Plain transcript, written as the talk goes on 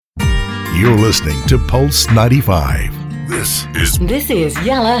You're listening to Pulse 95. This is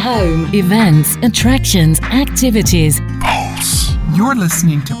Yalla Home. Events, attractions, activities. Pulse You're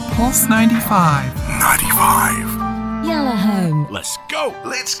listening to Pulse 95. 95. Yalla Home. Let's go.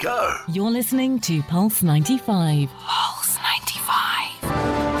 Let's go. You're listening to Pulse 95. Pulse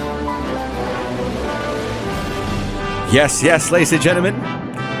 95. Yes, ladies and gentlemen.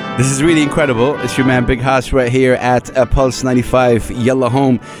 This is really incredible. It's your man Big Haas right here at Pulse 95 Yalla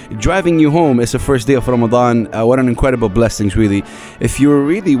Home. Driving you home. It's the first day of Ramadan. What an incredible blessings, really. If you're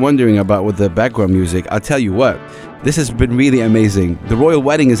really wondering about with the background music, I'll tell you what. This has been really amazing. The royal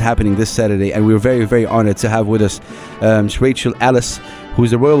wedding is happening this Saturday, and we're very, very honored to have with us Rachel Ellis,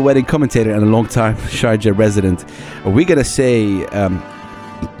 who's a royal wedding commentator and a long-time Sharjah resident. We're going to say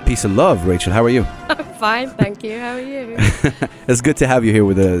peace and love, Rachel. How are you? I'm fine, thank you. How are you? It's good to have you here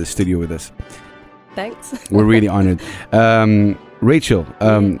with the studio with us. Thanks. We're really honored. Rachel,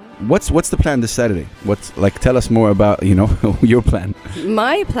 what's the plan this Saturday? Tell us more about, your plan.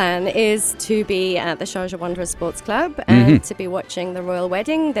 My plan is to be at the Sharjah Wanderers Sports Club and to be watching the royal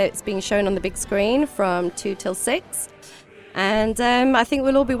wedding that's being shown on the big screen from 2 till 6. And I think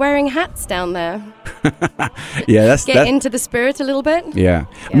we'll all be wearing hats down there. Yeah, Get into the spirit a little bit. Yeah.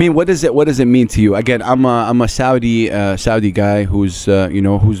 I mean, what does it mean to you? Again, I'm a Saudi guy who's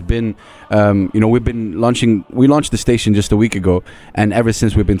been we launched the station just a week ago, and ever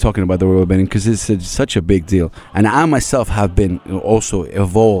since we've been talking about the royal wedding because it's such a big deal. And I myself have been also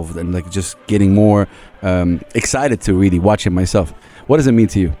evolved and just getting more excited to really watch it myself. What does it mean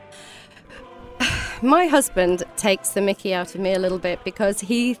to you? My husband takes the mickey out of me a little bit because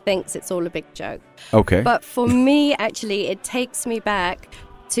he thinks it's all a big joke. Okay. But for me, actually, it takes me back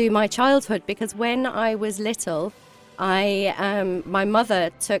to my childhood because when I was little, my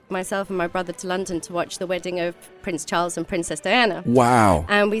mother took myself and my brother to London to watch the wedding of Prince Charles and Princess Diana. Wow.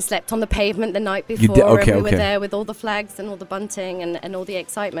 And we slept on the pavement the night before and we were there with all the flags and all the bunting and all the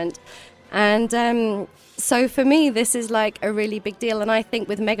excitement. And so for me, this is like a really big deal. And I think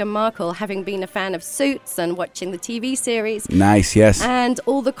with Meghan Markle, having been a fan of Suits and watching the TV series. Nice, yes. And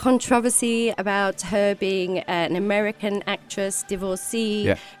all the controversy about her being an American actress,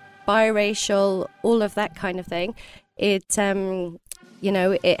 divorcee, biracial, all of that kind of thing. It,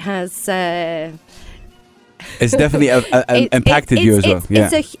 it has... It's definitely impacted you as well.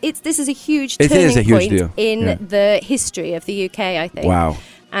 This is a huge turning point in the history of the UK, I think. Wow.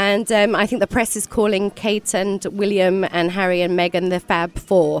 And I think the press is calling Kate and William and Harry and Meghan the Fab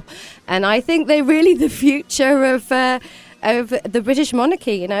Four. And I think they're really the future of the British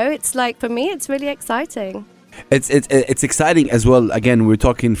monarchy, It's for me, it's really exciting. It's exciting as well. Again, we're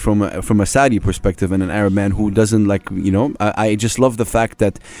talking from a Saudi perspective and an Arab man who doesn't I just love the fact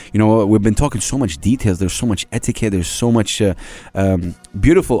that we've been talking so much details. There's so much etiquette. There's so much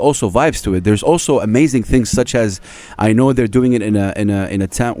beautiful also vibes to it. There's also amazing things such as I know they're doing it in a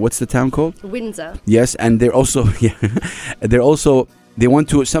town. What's the town called? Windsor. Yes, and they're also they want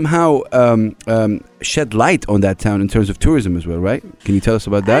to somehow shed light on that town in terms of tourism as well, right? Can you tell us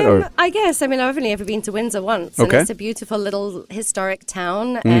about that? Or I guess. I've only ever been to Windsor once. Okay. And it's a beautiful little historic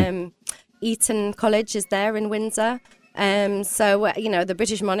town. Eton College is there in Windsor. The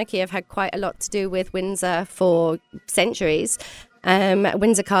British monarchy have had quite a lot to do with Windsor for centuries.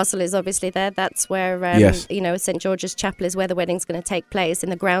 Windsor Castle is obviously there. That's where, St. George's Chapel is where the wedding's going to take place, in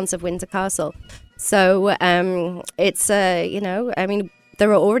the grounds of Windsor Castle. So it's, there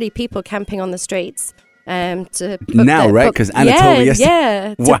are already people camping on the streets to book now, right? Because Anna told me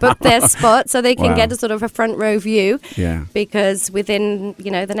yesterday. To book their spot so they can get a sort of a front row view. Yeah. Because within,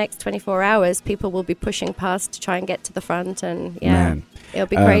 the next 24 hours, people will be pushing past to try and get to the front, and it'll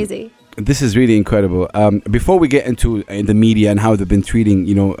be crazy. This is really incredible. Before we get into the media and how they've been treating,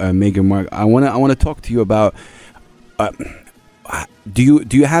 Meghan Markle, I want to talk to you about. Do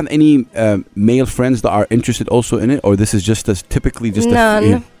you have any male friends that are interested also in it, or this is just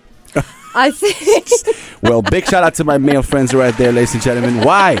none? I think. Well, big shout out to my male friends right there, ladies and gentlemen.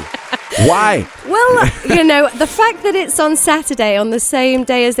 Why? Well, the fact that it's on Saturday, on the same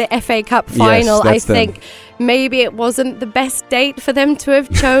day as the FA Cup final, I think maybe it wasn't the best date for them to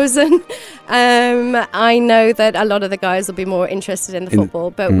have chosen. I know that a lot of the guys will be more interested in the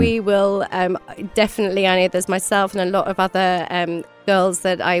football, but we will definitely, I know there's myself and a lot of other girls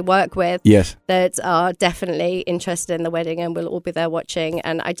that I work with that are definitely interested in the wedding, and we'll all be there watching,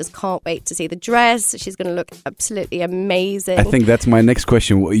 and I just can't wait to see the dress. She's going to look absolutely amazing. I think that's my next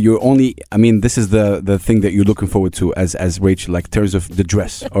question. This is the thing that you're looking forward to as Rachel, in terms of the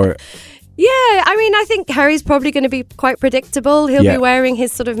dress, or... Yeah, I mean, I think Harry's probably going to be quite predictable. He'll Yeah. be wearing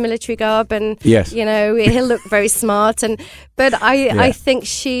his sort of military garb, and Yes. he'll look very smart. But I think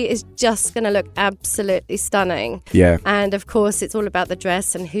she is just going to look absolutely stunning. Yeah. And of course, it's all about the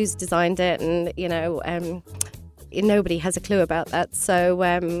dress and who's designed it, and nobody has a clue about that. So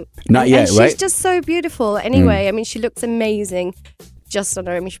Not yet, and right? she's just so beautiful. Anyway, I mean, she looks amazing. Just on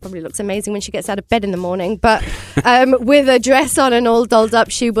her. I mean, she probably looks amazing when she gets out of bed in the morning, but with a dress on and all dolled up,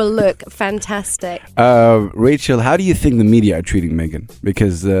 she will look fantastic. Rachel, how do you think the media are treating Meghan?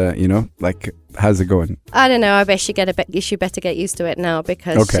 Because, how's it going? I don't know. I bet she better get used to it now,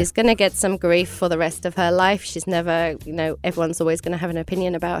 because she's going to get some grief for the rest of her life. She's never, everyone's always going to have an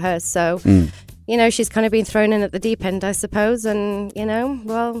opinion about her. So, she's kind of been thrown in at the deep end, I suppose. And,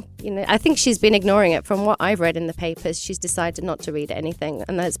 I think she's been ignoring it. From what I've read in the papers, she's decided not to read anything.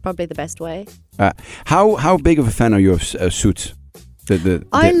 And that's probably the best way. How big of a fan are you of Suits?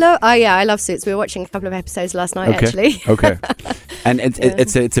 I love Suits. We were watching a couple of episodes last night, actually. Okay. And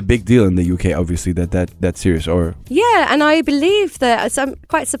it's a big deal in the UK, obviously, that series. Or yeah, and I believe that, so I'm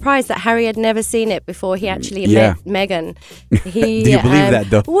quite surprised that Harry had never seen it before he actually met Meghan. Do you believe that,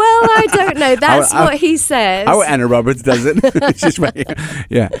 though? Well, I don't know. That's what he says. Our Anna Roberts doesn't. She's right here.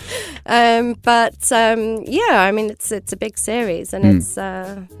 Yeah. I mean, it's a big series, and it's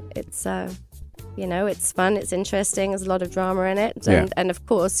fun, it's interesting, there's a lot of drama in it, and of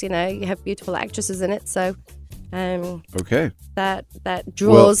course, you have beautiful actresses in it, so that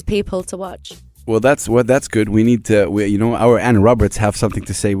draws people to watch. Well, that's good. We need to, our Anna Roberts have something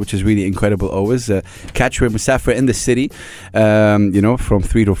to say, which is really incredible always. Catch her Musafir in the city, from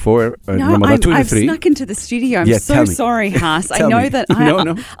 3 to 4. I've snuck into the studio. I'm so sorry, Haas. I know that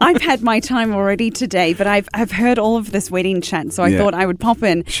I've had my time already today, but I've heard all of this wedding chat, so I thought I would pop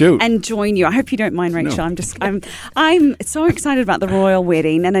in and join you. I hope you don't mind, Rachel. No. I'm so excited about the royal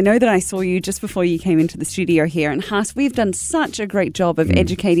wedding, and I know that I saw you just before you came into the studio here. And Haas, we've done such a great job of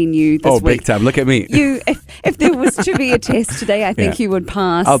educating you this week. Big time. Look at me. If there was to be a test today, I think you would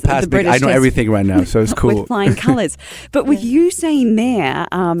pass. I'll pass. The British I know test everything right now, so it's cool. With flying colours. But with you saying there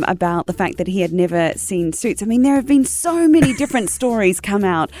about the fact that he had never seen Suits, I mean, there have been so many different stories come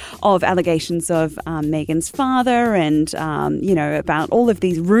out of allegations of Meghan's father and, about all of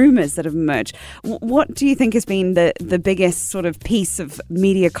these rumours that have emerged. What do you think has been the biggest sort of piece of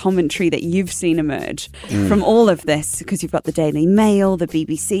media commentary that you've seen emerge from all of this? Because you've got the Daily Mail, the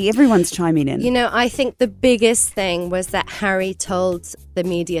BBC, everyone's chiming in. I think the biggest thing was that Harry told the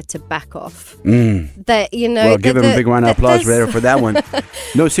media to back off. That Well, give him a big round of applause for that one.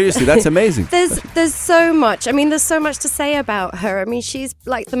 No, seriously, that's amazing. There's so much. I mean, there's so much to say about her. I mean, she's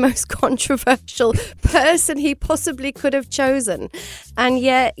like the most controversial person he possibly could have chosen, and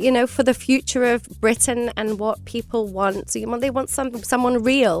yet, for the future of Britain and what people want, they want someone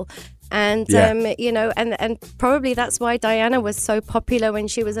real. And, and probably that's why Diana was so popular when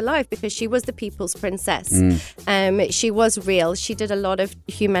she was alive, because she was the people's princess. She was real. She did a lot of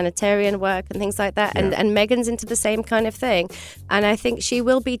humanitarian work and things like that. And Meghan's into the same kind of thing. And I think she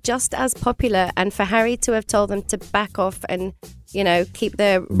will be just as popular. And for Harry to have told them to back off and, keep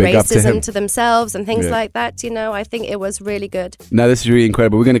their racism to themselves and things like that, I think it was really good. Now, this is really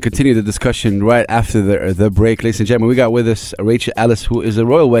incredible. We're going to continue the discussion right after the break. Ladies and gentlemen, we got with us Rachel Ellis, who is a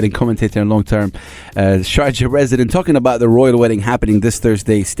royal wedding commentator and long-term Sharjah resident, talking about the royal wedding happening this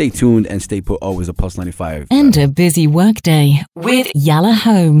Thursday. Stay tuned and stay put, always a Pulse 95. And a busy workday with Yalla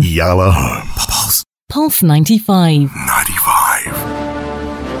Home. Yalla Home. Pulse 95. 95.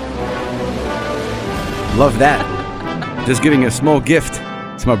 Love that. Just giving a small gift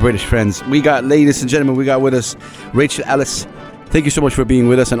to my British friends. Ladies and gentlemen, we got with us Rachel Ellis. Thank you so much for being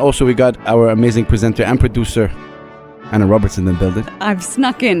with us. And also we got our amazing presenter and producer, Anna Roberts, in the building. I've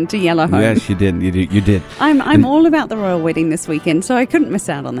snuck into Yellow Home. Yes, you did. You did. I'm all about the royal wedding this weekend, so I couldn't miss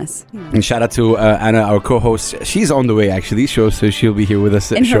out on this. And shout out to Anna, our co-host. She's on the way, actually, so she'll be here with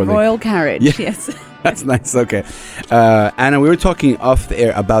us in shortly. Her royal carriage, yes. That's nice. Okay, Anna, we were talking off the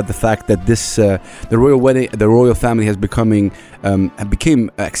air about the fact that the royal family has became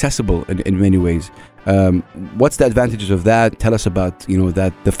accessible in many ways. What's the advantages of that? Tell us about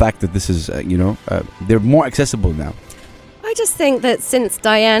the fact that this is they're more accessible now. I just think that since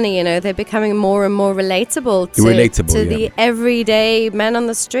Diana, they're becoming more and more relatable to the everyday man on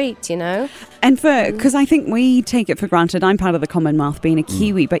the street, And because I think we take it for granted, I'm part of the Commonwealth being a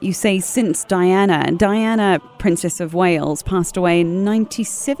Kiwi, but you say since Diana, Princess of Wales, passed away in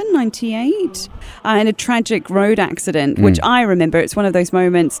 97, 98 in a tragic road accident, which I remember. It's one of those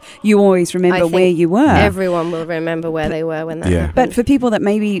moments you always remember where you were. Everyone will remember where they were when that happened. But for people that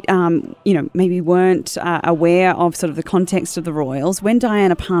maybe, maybe weren't aware of sort of the context context of the royals, when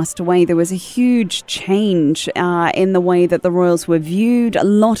Diana passed away, there was a huge change in the way that the royals were viewed. A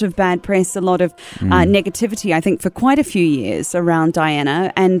lot of bad press, a lot of negativity, I think, for quite a few years around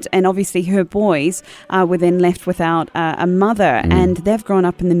Diana. And obviously her boys were then left without a mother, and they've grown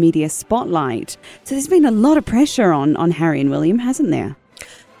up in the media spotlight. So there's been a lot of pressure on Harry and William, hasn't there?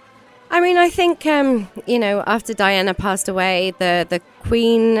 I mean, I think, after Diana passed away, the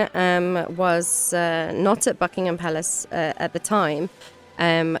Queen was not at Buckingham Palace at the time,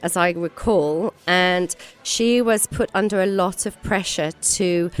 as I recall, and she was put under a lot of pressure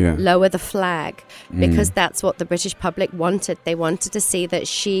to lower the flag, because that's what the British public wanted. They wanted to see that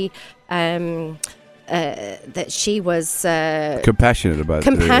she was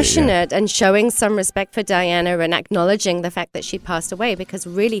compassionate and showing some respect for Diana and acknowledging the fact that she passed away, because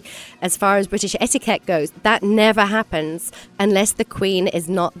really, as far as British etiquette goes, that never happens unless the Queen is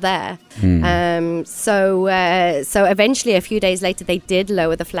not there. So eventually, a few days later, they did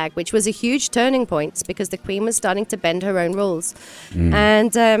lower the flag, which was a huge turning point, because the Queen was starting to bend her own rules.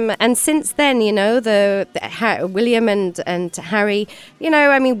 And since then, William and Harry,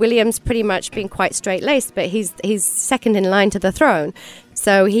 William's pretty much been quite straight-laced, but he's second in line to the throne.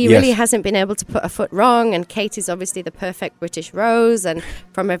 So he really hasn't been able to put a foot wrong, and Kate is obviously the perfect British rose and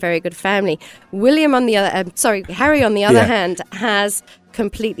from a very good family. Harry on the other hand has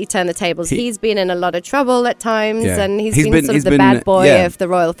completely turned the tables. He's been in a lot of trouble at times, and he's been sort of the bad boy of the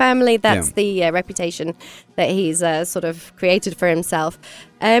royal family. That's the reputation that he's sort of created for himself.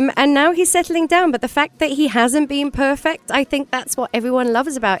 And now he's settling down. But the fact that he hasn't been perfect, I think that's what everyone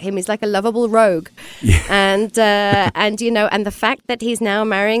loves about him. He's like a lovable rogue. And the fact that he's now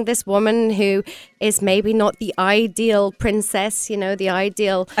marrying this woman who is maybe not the ideal princess, the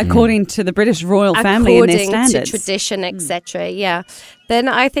ideal... According to the British royal family and their standards. According to tradition, etc., then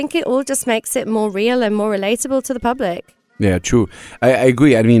I think it all just makes it more real and more relatable to the public. Yeah, true. I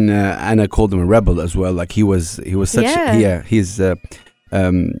agree. I mean, Anna called him a rebel as well. Like he was such. He's.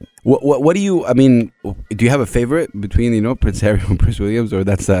 What do you? I mean, do you have a favorite between Prince Harry and Prince Williams, or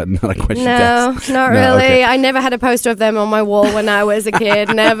that's not a question? No, not really. Okay. I never had a poster of them on my wall when I was a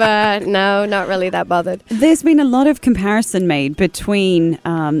kid. Never. No, not really that bothered. There's been a lot of comparison made between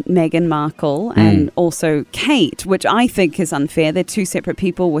Meghan Markle and also Kate, which I think is unfair. They're two separate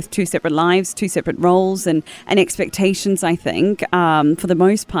people with two separate lives, two separate roles and expectations, I think, for the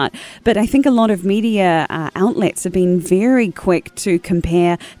most part. But I think a lot of media outlets have been very quick to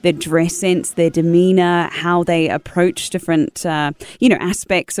compare their dress sense, their demeanour, how they approach different,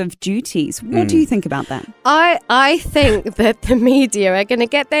 aspects of duties. What do you think about that? I think that the media are going to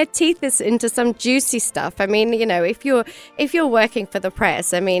get their teeth into some juicy stuff. I mean, if you're working for the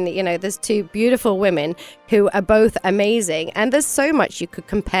press, I mean, there's two beautiful women who are both amazing, and there's so much you could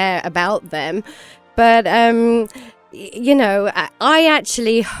compare about them. But I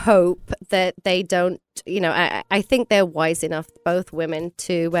actually hope that they don't, I think they're wise enough, both women,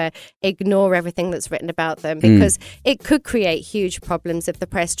 to ignore everything that's written about them, because it could create huge problems if the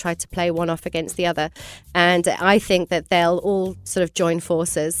press try to play one off against the other. And I think that they'll all sort of join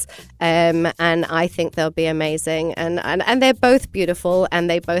forces, and I think they'll be amazing. And they're both beautiful, and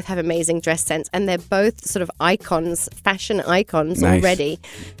they both have amazing dress sense, and they're both sort of icons, fashion icons already.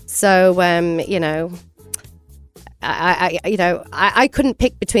 So, I couldn't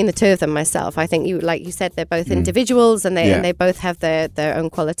pick between the two of them myself. I think like you said, they're both individuals, and they both have their own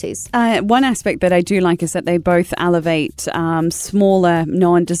qualities. One aspect that I do like is that they both elevate smaller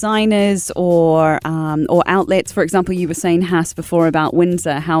known designers or outlets. For example, you were saying, Haas, before about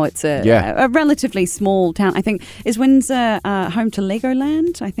Windsor, how it's a relatively small town. I think, is Windsor home to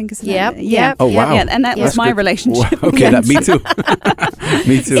Legoland? I think is yeah. Oh wow! Yeah, and that was my relationship. Wow. Okay, me too.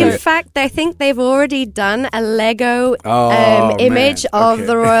 Me too. In fact, I think they've already done a Lego image of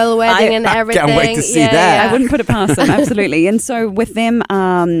the royal wedding and everything. Can't wait to see that. I wouldn't put it past them, absolutely. And so with them,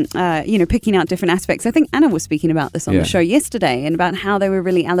 picking out different aspects, I think Anna was speaking about this on the show yesterday, and about how they were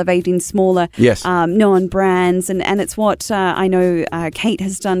really elevating smaller known brands, and it's what I know Kate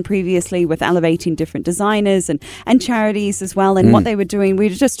has done previously with elevating different designers and charities as well, and what they were doing. We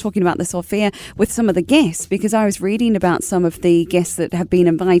were just talking about this off air with some of the guests, because I was reading about some of the guests that have been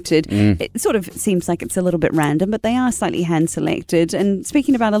invited. It sort of seems like it's a little bit random, but they are slightly hand-selected, and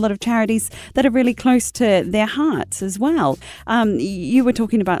speaking about a lot of charities that are really close to their hearts as well. You were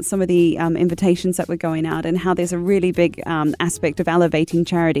talking about some of the invitations that were going out, and how there's a really big aspect of elevating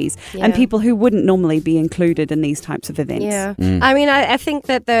charities and people who wouldn't normally be included in these types of events. Yeah, I mean, I think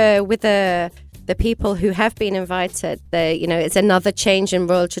that the people who have been invited, it's another change in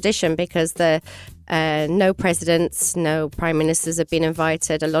royal tradition, because the No presidents, no prime ministers have been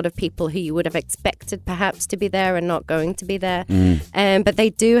invited. A lot of people who you would have expected perhaps to be there are not going to be there. But they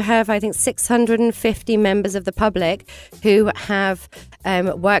do have, I think, 650 members of the public who have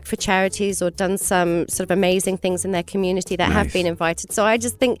worked for charities or done some sort of amazing things in their community that have been invited. So I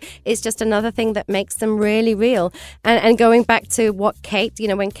just think it's just another thing that makes them really real. And going back to what Kate,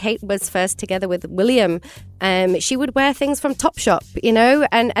 when Kate was first together with William, she would wear things from Topshop,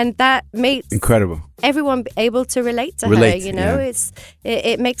 and that makes incredible. Everyone able to relate to her,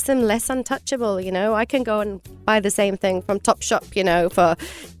 it makes them less untouchable. I can go and buy the same thing from Topshop, for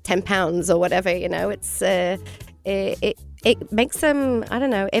 £10 or whatever. It's it makes them, I don't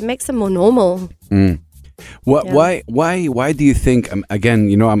know, it makes them more normal. Why do you think?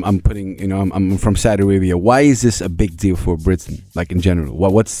 Again, I'm putting, I'm from Saudi Arabia. Why is this a big deal for Britain, like in general?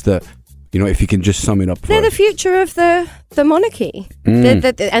 What's the if you can just sum it up for They're us. the future of the monarchy and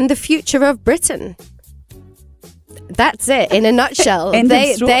the future of Britain. That's it in a nutshell.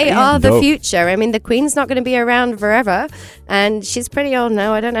 They are the future. I mean, the Queen's not going to be around forever, and she's pretty old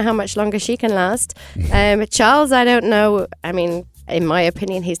now. I don't know how much longer she can last. Charles, I don't know. I mean, in my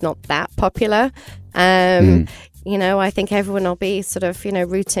opinion, he's not that popular. I think everyone will be sort of,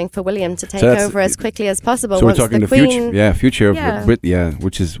 rooting for William to take over as quickly as possible. So we're talking the future of Britain,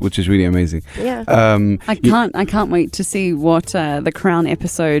 which is really amazing. Yeah. I can't wait to see what the Crown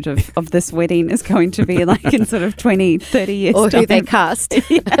episode of this wedding is going to be like in sort of 20, 30 years. Or who they cast as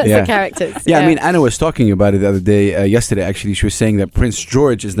the characters. Yeah, I mean, Anna was talking about it the other day, yesterday actually. She was saying that Prince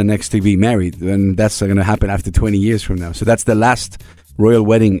George is the next to be married, and that's going to happen after 20 years from now. So that's the last royal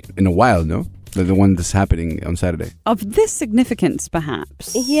wedding in a while, no? The one that's happening on Saturday. Of this significance,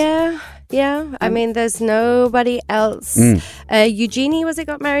 perhaps. Yeah. I mean, there's nobody else. Eugenie,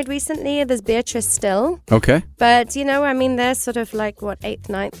 got married recently? There's Beatrice still. Okay. But, they're sort of like, 8th,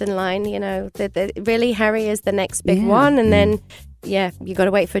 9th in line, really Harry is the next big one. And then, you got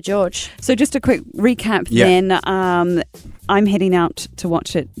to wait for George. So just a quick recap then. I'm heading out to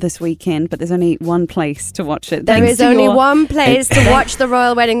watch it this weekend, but there's only one place to watch it. There is only one place to watch the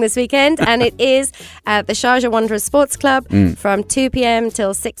royal wedding this weekend, and it is at the Sharjah Wanderers Sports Club from 2 p.m.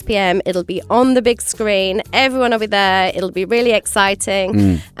 till 6 p.m. It'll be on the big screen. Everyone will be there. It'll be really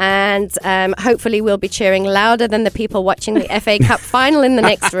exciting, and hopefully we'll be cheering louder than the people watching the FA Cup final in the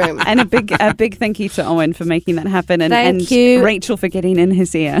next room. And a big thank you to Owen for making that happen, and thank you. Rachel for getting in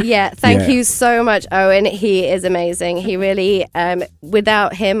his ear. Yeah, thank you so much, Owen. He is amazing. He really,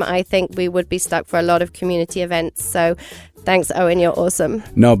 without him, I think we would be stuck for a lot of community events. So thanks, Owen. You're awesome.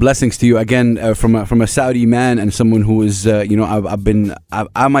 No, blessings to you again from a Saudi man and someone who is,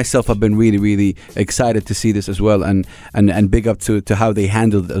 I myself have been really, really excited to see this as well, and big up to how they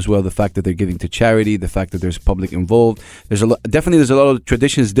handled it as well. The fact that they're giving to charity, the fact that there's public involved. There's a lot of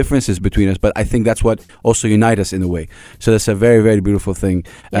traditions, differences between us, but I think that's what also unite us in a way. So that's a very, very beautiful thing.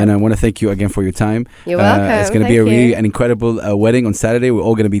 Yep. And I want to thank you again for your time. You're welcome. It's going to be an incredible wedding on Saturday. We're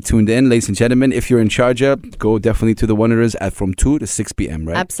all going to be tuned in, ladies and gentlemen. If you're in Sharjah, go definitely to the Wanderers at from 2 to 6 p.m.,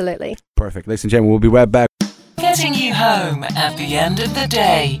 right? Absolutely. Perfect. Ladies and gentlemen, we'll be right back. Getting you home at the end of the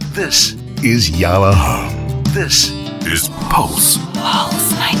day. This is Yalla Home. This is Pulse.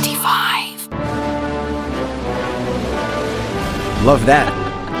 Pulse 95. Love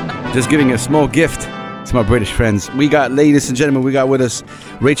that. Just giving a small gift to my British friends. Ladies and gentlemen, we got with us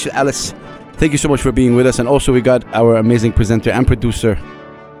Rachel Ellis. Thank you so much for being with us. And also we got our amazing presenter and producer,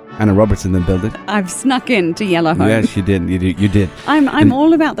 Anna Robertson, in the building. I've snuck into Yellow Home. Yes, you did. You did. I'm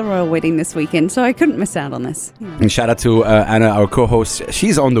all about the royal wedding this weekend, so I couldn't miss out on this. And shout out to Anna, our co-host.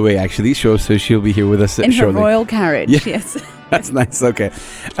 She's on the way, actually, so she'll be here with us in shortly. Her royal carriage, yes. That's nice. Okay,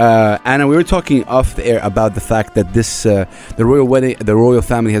 Anna, we were talking off the air about the fact that this the royal wedding, the royal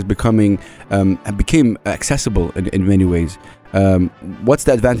family has became accessible in many ways. What's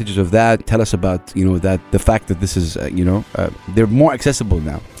the advantages of that? Tell us about that the fact that this is they're more accessible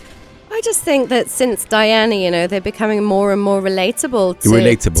now. I just think that since Diana, they're becoming more and more relatable to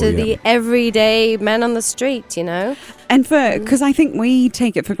the everyday man on the street, And because I think we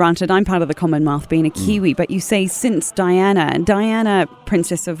take it for granted, I'm part of the Commonwealth being a Kiwi, but you say since Diana,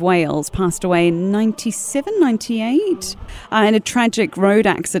 Princess of Wales, passed away in 97, 98 in a tragic road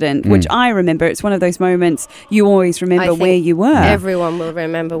accident, which I remember. It's one of those moments you always remember where you were. Everyone will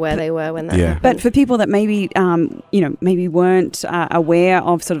remember where they were when that happened. But for people that maybe, maybe weren't aware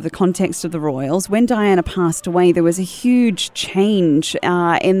of sort of the context of the royals, when Diana passed away, there was a huge change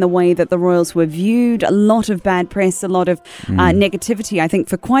in the way that the royals were viewed. A lot of bad press, a lot lot of negativity, I think,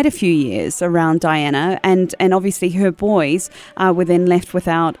 for quite a few years around Diana. And obviously her boys were then left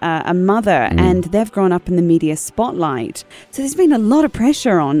without a mother, and they've grown up in the media spotlight. So there's been a lot of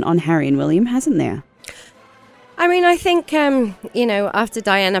pressure on Harry and William, hasn't there? I mean, I think, after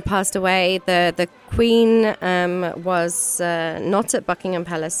Diana passed away, the Queen was not at Buckingham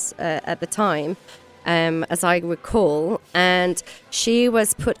Palace at the time, as I recall, and she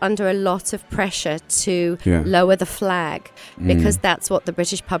was put under a lot of pressure to lower the flag, because that's what the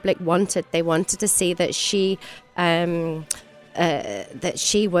British public wanted. They wanted to see that she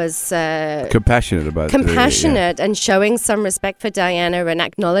was compassionate and showing some respect for Diana and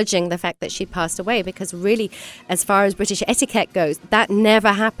acknowledging the fact that she passed away, because really, as far as British etiquette goes, that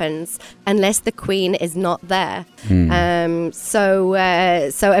never happens unless the Queen is not there. So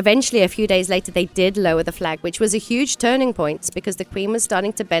eventually, a few days later, they did lower the flag, which was a huge turning point, because the Queen was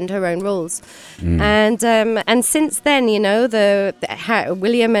starting to bend her own rules. And since then,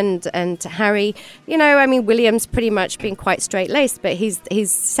 William and Harry, William's pretty much been quite straight-laced, but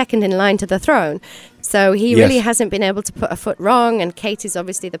he's second in line to the throne. So he really hasn't been able to put a foot wrong, and Kate is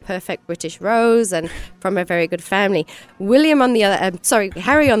obviously the perfect British rose and from a very good family. Harry on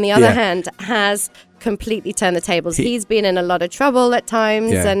the other hand has completely turned the tables. He's been in a lot of trouble at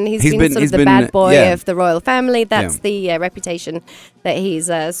times, and he's been sort of the bad boy of the royal family. That's the reputation that he's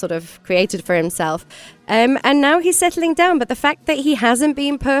sort of created for himself. And now he's settling down. But the fact that he hasn't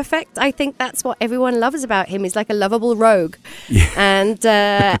been perfect, I think that's what everyone loves about him. He's like a lovable rogue. And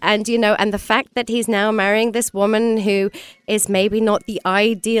the fact that he's now marrying this woman who is maybe not the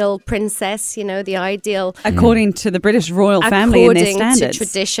ideal princess, the ideal... According to the British royal family and their standards. According to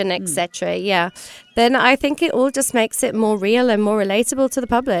tradition, etc. Then I think it all just makes it more real and more relatable to the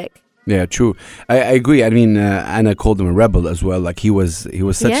public. Yeah, true. I agree. I mean, Anna called him a rebel as well. Like he was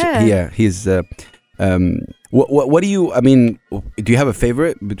such. He's. What do you? I mean, do you have a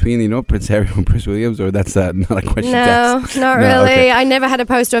favorite between Prince Harry and Prince William, or that's not a question? No, not really. Okay. I never had a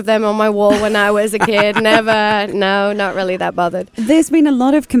poster of them on my wall when I was a kid. Never. No, not really that bothered. There's been a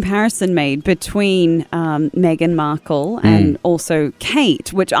lot of comparison made between Meghan Markle and also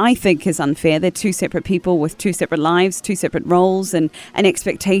Kate, which I think is unfair. They're two separate people with two separate lives, two separate roles and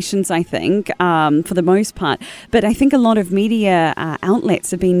expectations, I think, for the most part. But I think a lot of media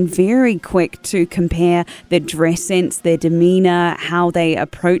outlets have been very quick to compare their dress sense, their demeanour, how they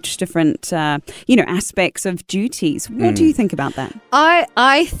approach different, aspects of duties. What do you think about that?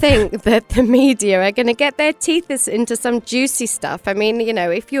 I think that the media are going to get their teeth into some juicy stuff. I mean,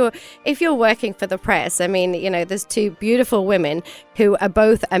 if you're working for the press, I mean, there's two beautiful women who are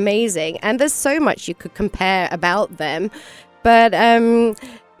both amazing, and there's so much you could compare about them. But I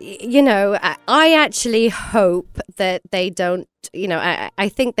actually hope that they don't. I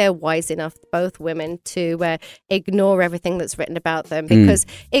think they're wise enough, both women, to ignore everything that's written about them, because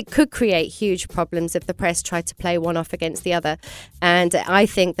it could create huge problems if the press try to play one off against the other. And I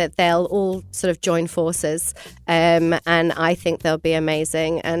think that they'll all sort of join forces, and I think they'll be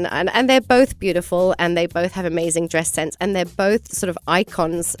amazing. And they're both beautiful, and they both have amazing dress sense, and they're both sort of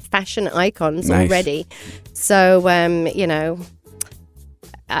icons, fashion icons already. So,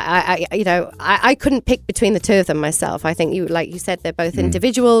 I couldn't pick between the two of them myself. I think like you said, they're both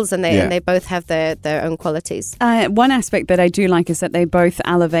individuals, and they both have their own qualities. One aspect that I do like is that they both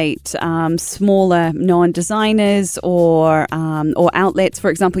elevate smaller non-designers or outlets. For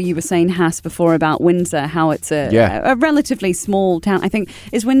example, you were saying, Haas, before about Windsor, how it's a relatively small town. I think,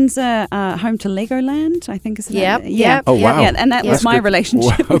 is Windsor home to Legoland? I think, isn't it? Yeah. Oh, wow. Yeah, and that was my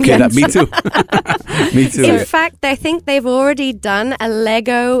relationship. Wow. Okay, me too. Me too. In fact, I think they've already done a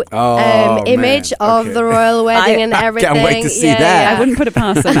Lego image of the royal wedding and everything. Can't wait to see that. I wouldn't put it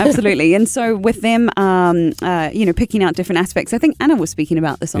past them, absolutely. And so with them, picking out different aspects, I think Anna was speaking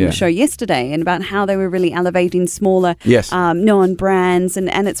about this on the show yesterday, and about how they were really elevating smaller known brands.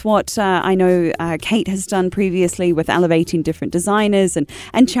 And it's what I know Kate has done previously with elevating different designers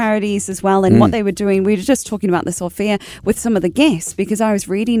and charities as well. And what they were doing, we were just talking about this off air with some of the guests, because I was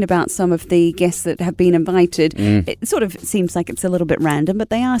reading about some of the guests that have been invited. It sort of seems like it's a little bit random, but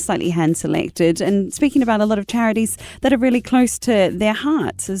they are slightly hand-selected, and speaking about a lot of charities that are really close to their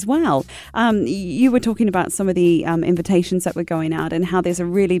hearts as well. You were talking about some of the invitations that were going out, and how there's a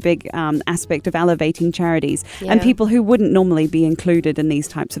really big aspect of elevating charities and people who wouldn't normally be included in these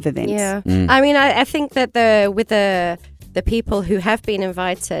types of events. Yeah, I mean, I think that with the people who have been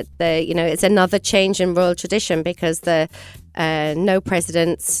invited, it's another change in royal tradition, because the No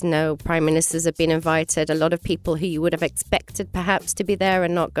presidents, no prime ministers have been invited. A lot of people who you would have expected perhaps to be there are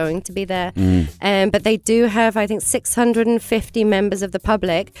not going to be there. But they do have, I think, 650 members of the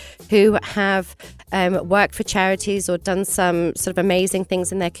public who have worked for charities or done some sort of amazing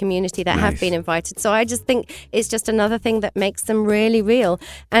things in their community that have been invited. So I just think it's just another thing that makes them really real.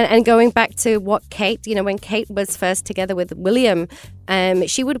 And going back to what Kate, when Kate was first together with William,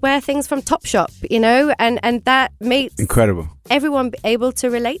 she would wear things from Topshop, and that makes incredible everyone able to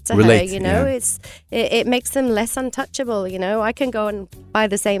relate to her. It makes them less untouchable. I can go and buy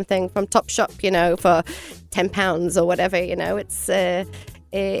the same thing from Topshop, for £10 or whatever. It's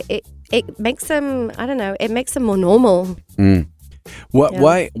it makes them, I don't know, it makes them more normal.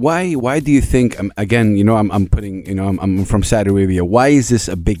 Why do you think, again, I'm putting, I'm from Saudi Arabia. Why is this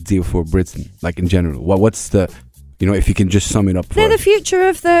a big deal for Britain, like in general? What's the, if you can just sum it up for They're us. the future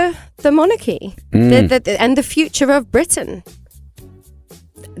of the monarchy and the future of Britain.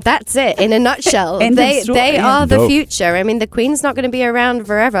 That's it in a nutshell. They are the future. I mean, the Queen's not going to be around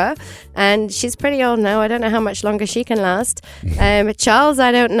forever, and she's pretty old now. I don't know how much longer she can last. Charles,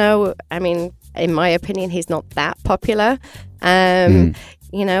 I don't know. I mean, in my opinion, he's not that popular.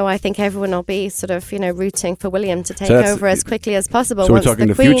 I think everyone will be sort of, rooting for William to take over as quickly as possible. So we're talking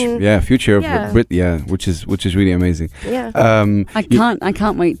the future of Britain, which is really amazing. Yeah. I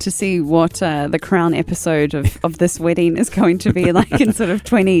can't wait to see what the Crown episode of this wedding is going to be like in sort of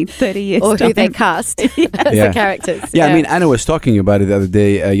 20, 30 years. Or who they cast as the characters. Yeah, I mean, Anna was talking about it the other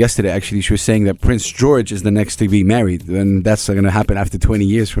day, yesterday actually. She was saying that Prince George is the next to be married, and that's going to happen after 20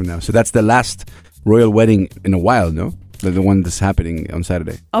 years from now. So that's the last royal wedding in a while, no? The one that's happening on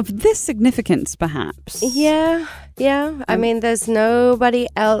Saturday. Of this significance, perhaps. Yeah. I mean, there's nobody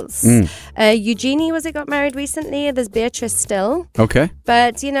else. Eugenie, got married recently? There's Beatrice still. Okay.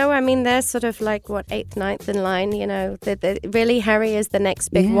 But, they're sort of like, 8th, 9th in line, really Harry is the next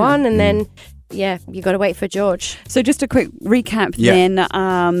big one. And then, you got to wait for George. So just a quick recap then.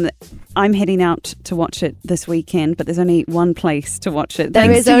 I'm heading out to watch it this weekend, but there's only one place to watch it. There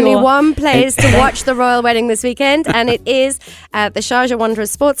is only one place to watch the royal wedding this weekend, and it is at the Sharjah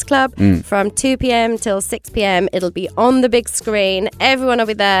Wanderers Sports Club from 2 p.m. till 6 p.m. It'll be on the big screen. Everyone will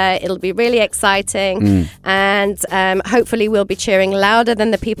be there. It'll be really exciting, and hopefully we'll be cheering louder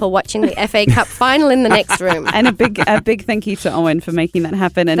than the people watching the FA Cup final in the next room. And a big thank you to Owen for making that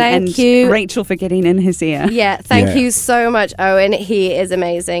happen, and thank you. Rachel for getting in his ear. Yeah, thank you so much, Owen. He is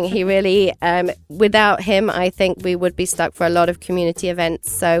amazing. He really, without him, I think we would be stuck for a lot of community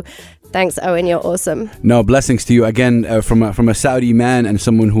events. So thanks, Owen. You're awesome. No, blessings to you again from a Saudi man and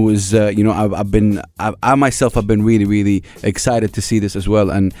someone who is, I myself have been really, really excited to see this as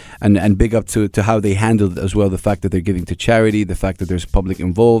well, and big up to how they handled as well the fact that they're giving to charity, the fact that there's public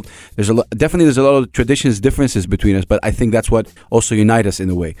involved. There's a lot of traditions, differences between us, but I think that's what also unite us in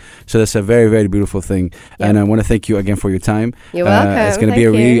a way. So that's a very, very beautiful thing, and I want to thank you again for your time. You're welcome. It's going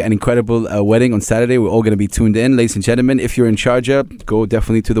to be an incredible wedding on Saturday. We're all going to be tuned in, ladies and gentlemen. If you're in Sharjah, go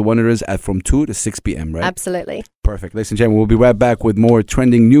definitely to the Wanderers at from 2 to 6 p.m., right? Absolutely. Perfect. Ladies and gentlemen, we'll be right back with more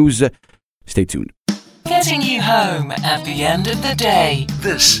trending news. Stay tuned. Getting you home at the end of the day.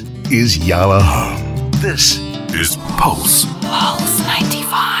 This is Yalla Home. This is Pulse. Pulse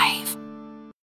 95.